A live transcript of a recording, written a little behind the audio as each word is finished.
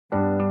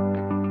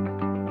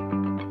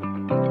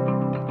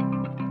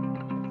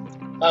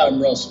Hi,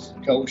 I'm Russell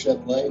from Cole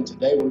Chevrolet, and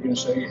today we're going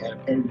to show you how to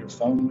pair your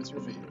phone with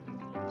your vehicle.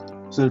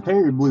 So to pair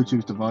your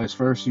Bluetooth device,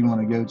 first you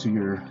want to go to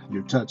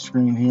your touch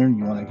screen here.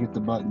 You want to hit the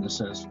button that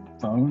says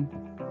phone.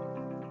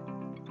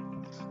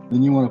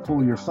 Then you want to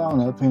pull your phone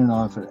up, depending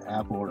on if it's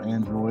Apple or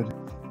Android.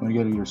 When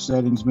you go to your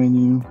settings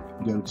menu,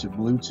 go to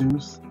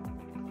Bluetooth.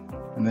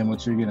 And then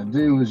what you're going to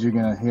do is you're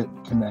going to hit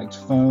connect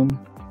phone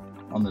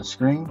on the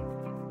screen.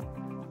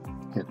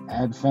 Hit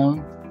add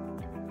phone.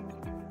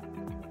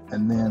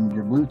 And then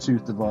your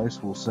Bluetooth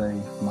device will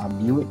say my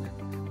Buick.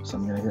 So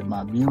I'm going to hit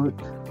my Buick.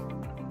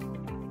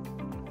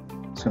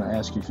 It's going to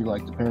ask you if you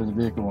like to pair the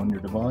vehicle on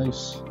your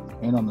device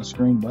and on the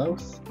screen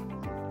both.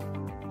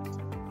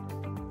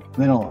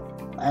 Then it'll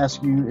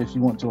ask you if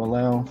you want to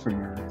allow for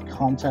your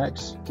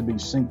contacts to be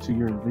synced to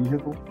your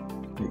vehicle.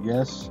 Hit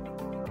yes.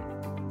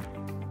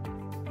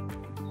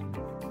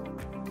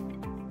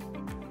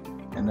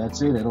 And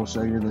that's it. It'll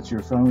show you that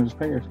your phone is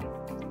paired.